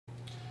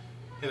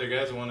Hey there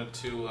guys, I wanted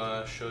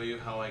to show you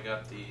how I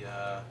got the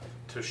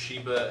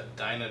Toshiba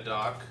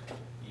Dynadock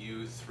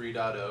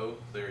U3.0,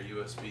 their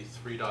USB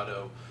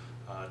 3.0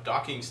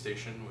 docking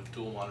station with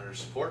dual monitor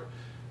support.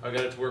 I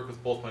got it to work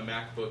with both my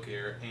MacBook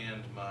Air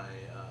and my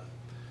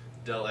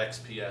Dell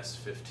XPS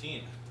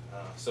 15.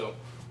 So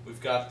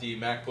we've got the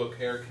MacBook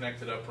Air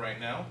connected up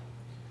right now,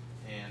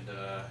 and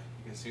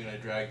you can see when I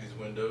drag these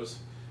windows,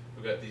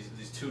 we've got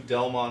these two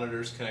Dell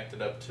monitors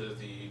connected up to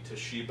the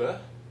Toshiba.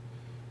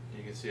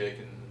 You can see I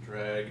can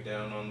drag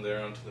down on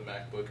there onto the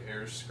MacBook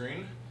Air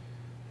screen,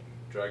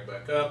 drag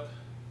back up,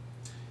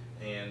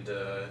 and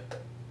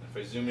if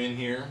I zoom in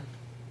here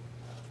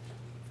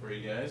for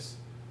you guys,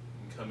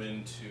 you can come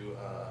into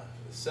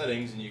the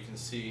settings and you can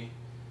see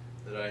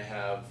that I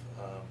have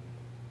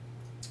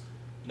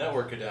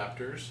network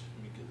adapters.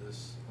 Let me get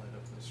this lined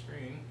up on the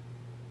screen.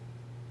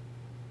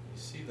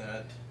 You see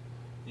that?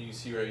 You can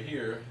see right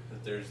here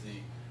that there's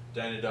the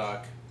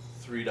Dynadock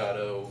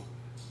 3.0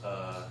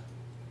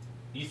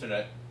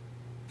 Ethernet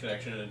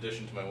connection in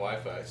addition to my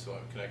Wi-Fi, so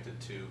I'm connected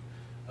to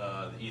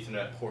the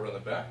Ethernet port on the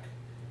back.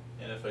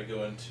 And if I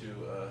go into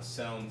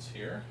sounds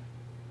here,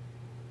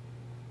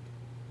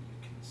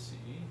 you can see,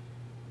 give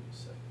me a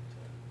second to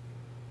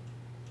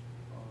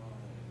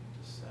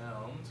find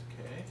sounds,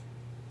 okay.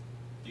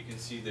 You can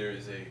see there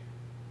is a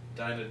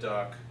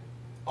Dynadock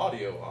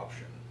audio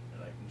option,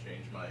 and I can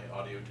change my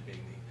audio to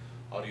being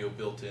the audio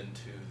built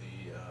into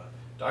the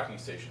docking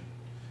station.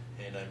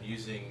 And I'm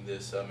using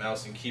this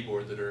mouse and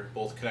keyboard that are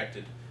both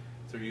connected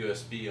through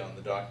USB on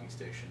the docking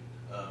station.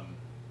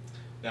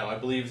 Now I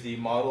believe the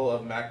model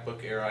of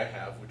MacBook Air I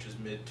have, which is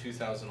mid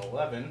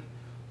 2011,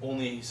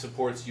 only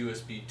supports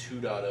USB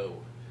 2.0.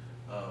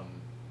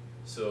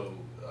 So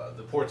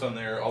the ports on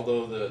there,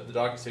 although the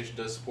docking station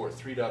does support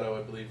 3.0,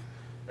 I believe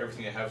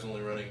everything I have is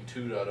only running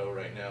 2.0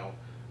 right now.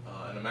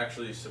 And I'm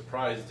actually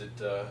surprised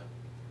at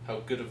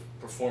how good of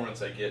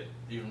performance I get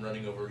even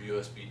running over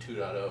USB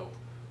 2.0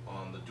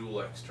 on the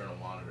dual external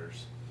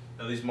monitors.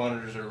 Now these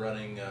monitors are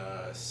running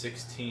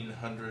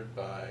 1600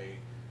 by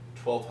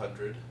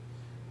 1200,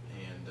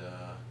 and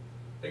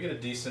I get a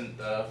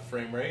decent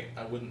frame rate.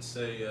 I wouldn't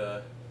say,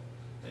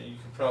 and you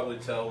can probably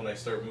tell when I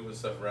start moving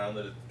stuff around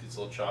that it gets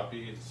a little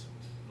choppy. It's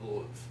a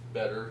little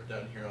better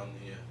down here on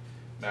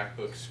the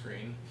MacBook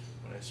screen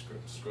when I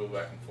scroll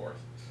back and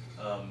forth.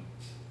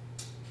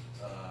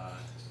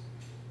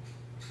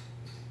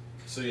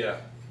 So yeah.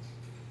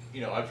 You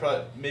know, I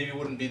probably maybe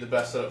wouldn't be the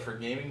best setup for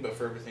gaming, but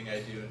for everything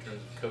I do in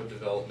terms of code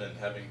development,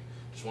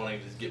 just wanting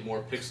to get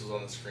more pixels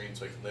on the screen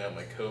so I can lay out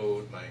my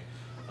code, my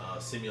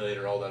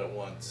simulator, all that at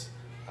once.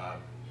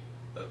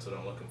 That's what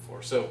I'm looking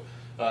for. So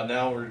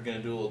now we're going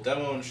to do a little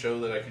demo and show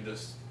that I can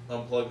just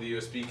unplug the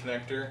USB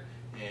connector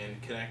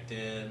and connect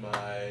in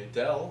my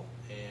Dell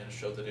and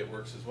show that it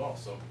works as well.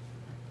 So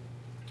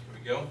here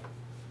we go.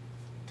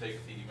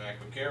 Take the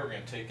MacBook Air. We're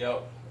going to take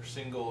out our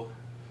single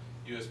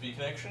USB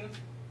connection.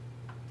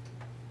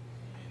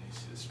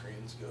 See the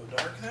screens go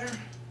dark there.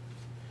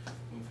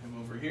 Move him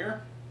over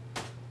here.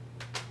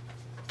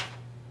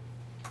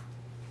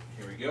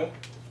 Here we go.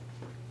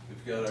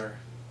 We've got our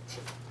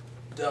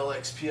Dell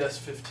XPS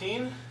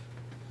 15,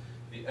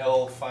 the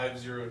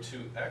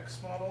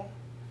L502X model.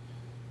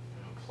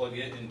 I'm going to plug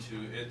it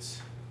into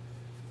its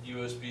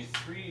USB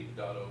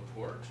 3.0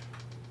 port.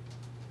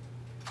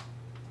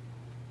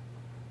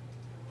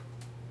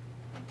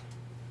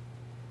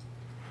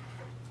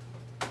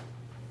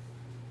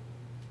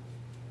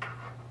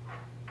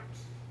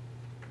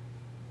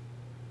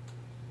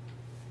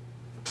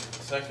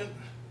 Second,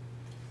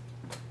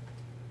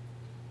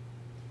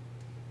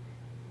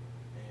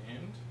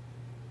 and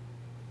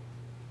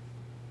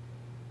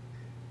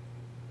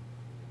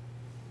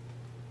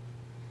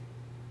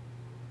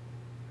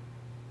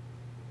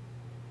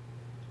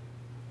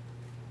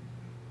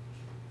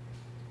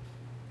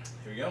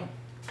here we go.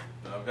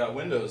 Now I've got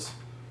Windows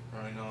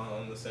running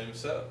on the same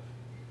setup.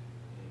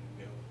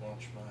 I'm going to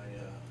launch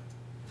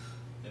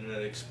my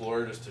Internet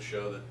Explorer just to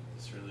show that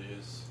this really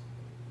is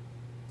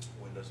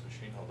Windows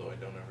machine, although I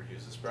don't ever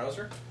use this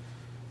browser.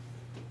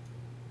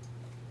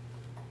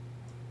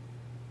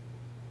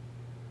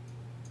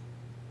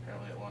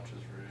 Apparently it launches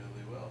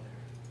really well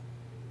here.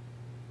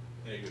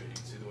 There you go, you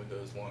can see the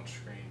Windows launch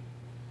screen.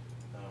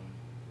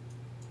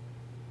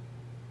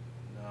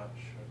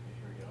 Okay,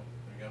 here we go.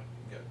 There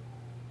we go.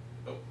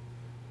 Oh,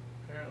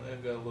 apparently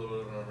I've got a little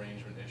bit of an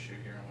arrangement issue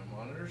here on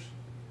my monitors.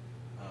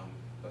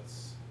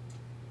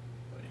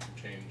 You can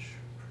change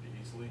pretty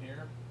easily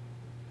here.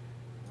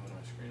 Go to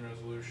my screen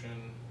resolution,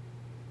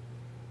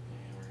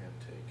 and we're going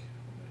to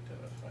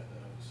identify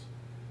those,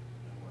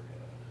 and we're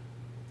going to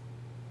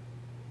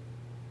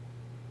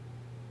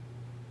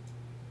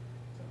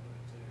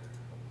right there,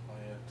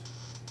 apply it.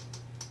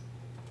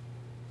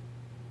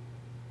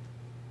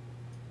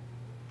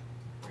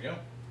 There we go.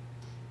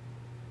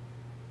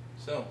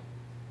 So,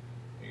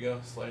 here you go,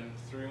 sliding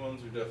through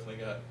ones. We've definitely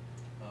got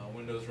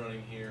Windows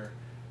running here.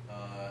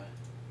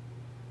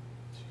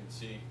 As you can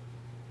see,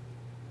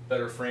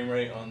 better frame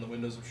rate on the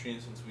Windows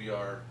machine since we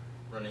are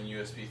running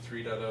USB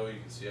 3.0. You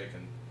can see I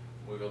can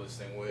wiggle this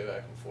thing way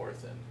back and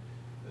forth, and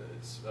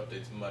It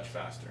updates much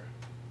faster.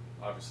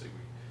 Obviously,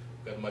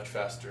 we've got a much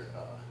faster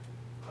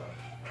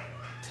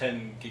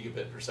 10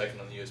 gigabit per second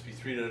on the USB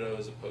 3.0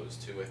 as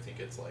opposed to, I think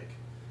it's like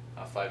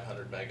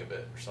 500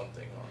 megabit or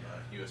something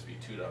on USB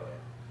 2.0.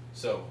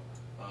 So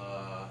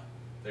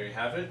there you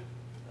have it.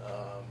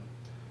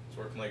 It's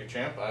working like a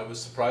champ. I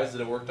was surprised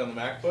that it worked on the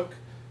MacBook,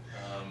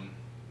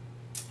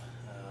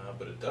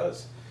 but it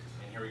does.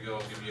 And here we go.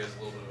 I'll give you guys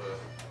a little bit of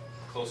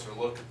a closer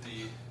look at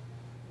the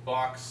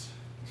box.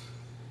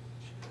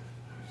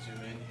 Zoom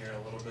in here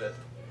a little bit.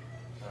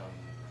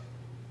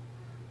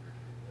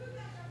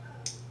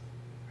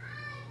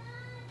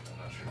 I'm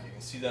not sure if you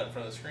can see that in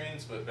front of the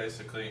screens, but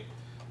basically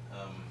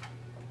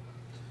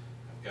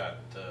I've got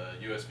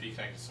USB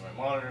connected to my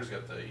monitors,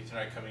 got the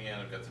Ethernet coming in,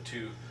 I've got the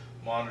two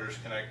monitors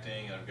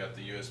connecting, and I've got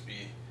the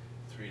USB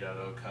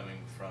 3.0 coming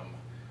from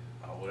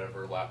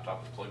whatever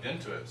laptop is plugged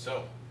into it.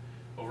 So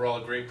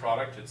overall a great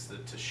product. It's the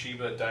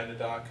Toshiba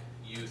Dynadock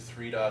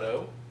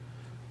U3.0.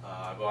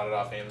 I bought it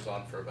off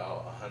Amazon for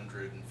about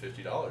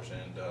 $150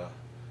 and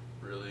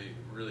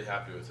really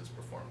happy with its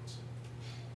performance.